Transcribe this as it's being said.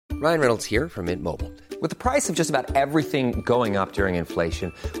Ryan Reynolds here from Mint Mobile. With the price of just about everything going up during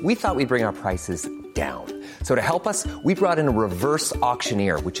inflation, we thought we'd bring our prices down. So to help us, we brought in a reverse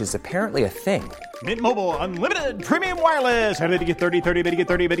auctioneer, which is apparently a thing. Mint Mobile Unlimited Premium Wireless. How to get 30, 30, bit to get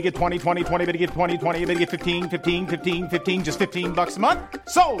 30, bit to get 20, 20, 20, bit to get 20, 20, bit to get 15, 15, 15, 15, just $15 a month?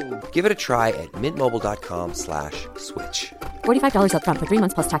 Sold! Give it a try at mintmobile.com/switch. $45 up front for 3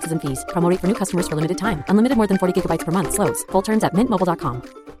 months plus taxes and fees. Promo rate for new customers for limited time. Unlimited more than 40 gigabytes per month. Slows full terms at mintmobile.com.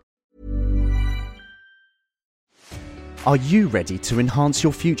 Are you ready to enhance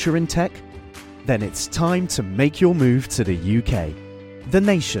your future in tech? Then it's time to make your move to the UK. The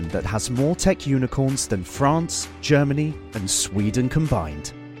nation that has more tech unicorns than France, Germany, and Sweden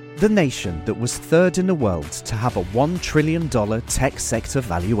combined. The nation that was third in the world to have a $1 trillion tech sector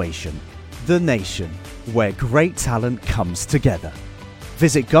valuation. The nation where great talent comes together.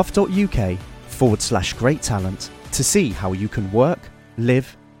 Visit gov.uk/great talent to see how you can work,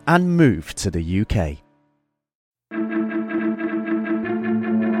 live, and move to the UK.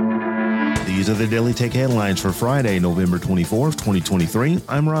 These are the Daily Tech headlines for Friday, November 24th, 2023.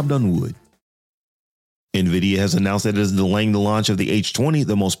 I'm Rob Dunwood. Nvidia has announced that it is delaying the launch of the H20,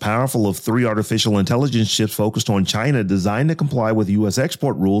 the most powerful of 3 artificial intelligence chips focused on China designed to comply with U.S.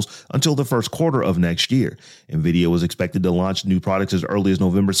 export rules until the first quarter of next year. Nvidia was expected to launch new products as early as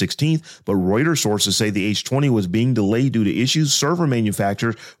November 16th, but Reuters sources say the H20 was being delayed due to issues server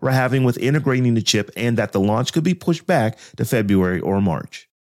manufacturers were having with integrating the chip and that the launch could be pushed back to February or March.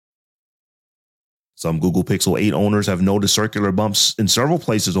 Some Google Pixel 8 owners have noticed circular bumps in several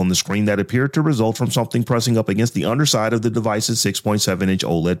places on the screen that appear to result from something pressing up against the underside of the device's 6.7-inch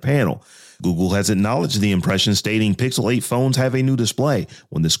OLED panel. Google has acknowledged the impression, stating Pixel 8 phones have a new display.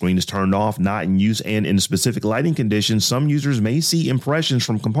 When the screen is turned off, not in use, and in specific lighting conditions, some users may see impressions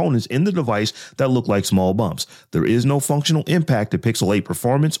from components in the device that look like small bumps. There is no functional impact to Pixel 8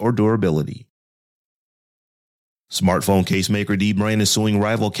 performance or durability. Smartphone case maker Dbrand is suing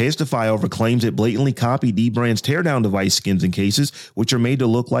rival Casetify over claims it blatantly copied Dbrand's teardown device skins and cases, which are made to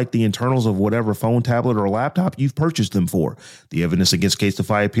look like the internals of whatever phone, tablet, or laptop you've purchased them for. The evidence against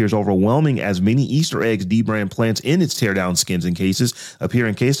Casetify appears overwhelming, as many Easter eggs Dbrand plants in its teardown skins and cases appear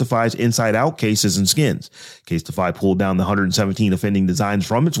in Casetify's inside-out cases and skins. Casetify pulled down the 117 offending designs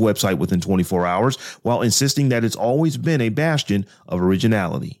from its website within 24 hours, while insisting that it's always been a bastion of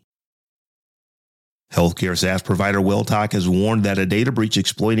originality. Healthcare SaaS provider Welltok has warned that a data breach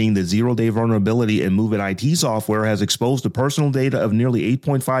exploiting the zero-day vulnerability in Move It IT software has exposed the personal data of nearly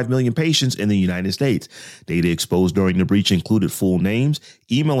 8.5 million patients in the United States. Data exposed during the breach included full names,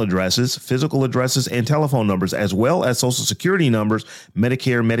 email addresses, physical addresses, and telephone numbers, as well as Social Security numbers,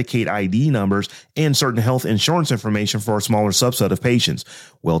 Medicare, Medicaid ID numbers, and certain health insurance information for a smaller subset of patients.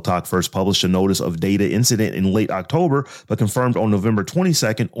 Welltok first published a notice of data incident in late October, but confirmed on November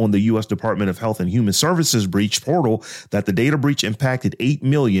 22nd on the U.S. Department of Health and Human Services breach portal that the data breach impacted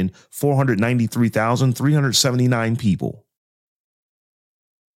 8,493,379 people.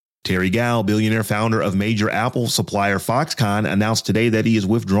 Terry Gou, billionaire founder of major Apple supplier Foxconn, announced today that he is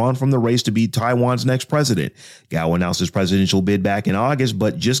withdrawn from the race to be Taiwan's next president. Gou announced his presidential bid back in August,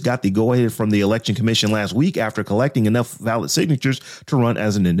 but just got the go-ahead from the Election Commission last week after collecting enough valid signatures to run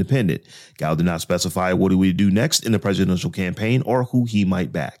as an independent. Gou did not specify what he would do next in the presidential campaign or who he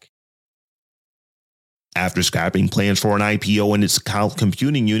might back. After scrapping plans for an IPO in its cloud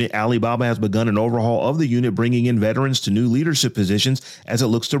computing unit, Alibaba has begun an overhaul of the unit, bringing in veterans to new leadership positions as it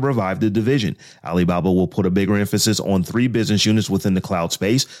looks to revive the division. Alibaba will put a bigger emphasis on 3 business units within the cloud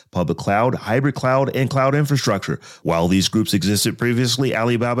space: public cloud, hybrid cloud, and cloud infrastructure. While these groups existed previously,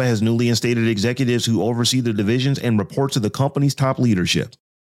 Alibaba has newly instated executives who oversee the divisions and report to the company's top leadership.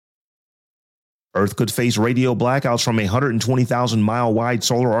 Earth could face radio blackouts from a 120,000-mile wide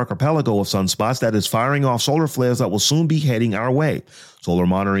solar archipelago of sunspots that is firing off solar flares that will soon be heading our way. Solar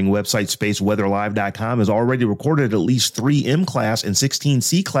monitoring website spaceweatherlive.com has already recorded at least 3 M-class and 16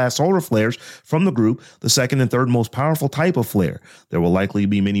 C-class solar flares from the group, the second and third most powerful type of flare. There will likely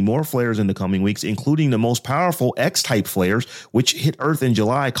be many more flares in the coming weeks, including the most powerful X-type flares, which hit Earth in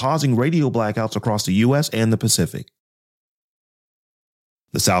July, causing radio blackouts across the U.S. and the Pacific.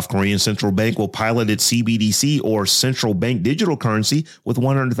 The South Korean central bank will pilot its CBDC, or central bank digital currency, with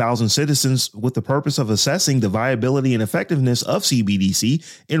 100,000 citizens with the purpose of assessing the viability and effectiveness of CBDC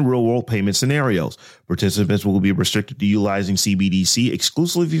in real-world payment scenarios. Participants will be restricted to utilizing CBDC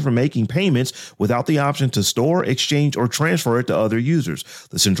exclusively for making payments without the option to store, exchange, or transfer it to other users.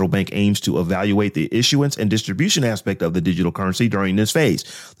 The central bank aims to evaluate the issuance and distribution aspect of the digital currency during this phase.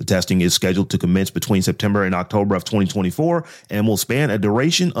 The testing is scheduled to commence between September and October of 2024 and will span a duration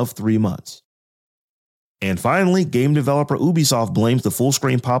of 3 months. And finally, game developer Ubisoft blames the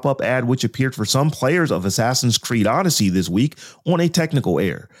full-screen pop-up ad which appeared for some players of Assassin's Creed Odyssey this week on a technical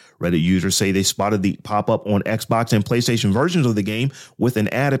error. Reddit users say they spotted the pop-up on Xbox and PlayStation versions of the game with an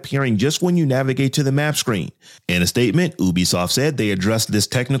ad appearing just when you navigate to the map screen. In a statement, Ubisoft said they addressed this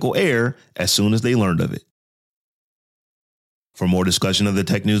technical error as soon as they learned of it. For more discussion of the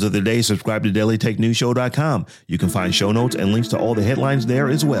tech news of the day, subscribe to dailytechnewsshow.com. You can find show notes and links to all the headlines there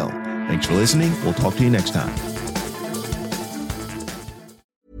as well. Thanks for listening. We'll talk to you next time.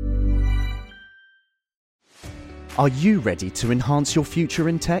 Are you ready to enhance your future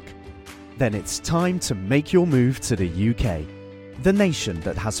in tech? Then it's time to make your move to the UK, the nation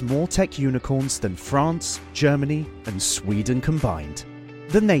that has more tech unicorns than France, Germany, and Sweden combined.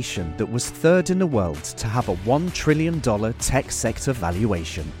 The nation that was third in the world to have a $1 trillion tech sector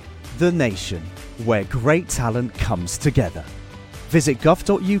valuation. The nation where great talent comes together. Visit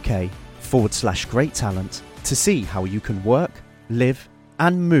gov.uk/great talent to see how you can work, live,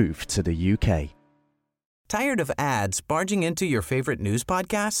 and move to the UK. Tired of ads barging into your favorite news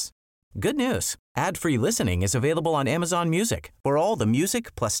podcasts? Good news. Ad-free listening is available on Amazon Music for all the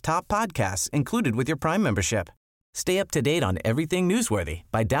music plus top podcasts included with your Prime membership. Stay up to date on everything newsworthy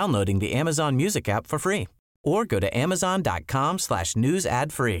by downloading the Amazon Music app for free or go to amazon.com/news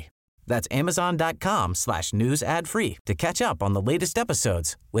ad free. That's amazon.com/news ad free to catch up on the latest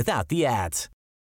episodes without the ads.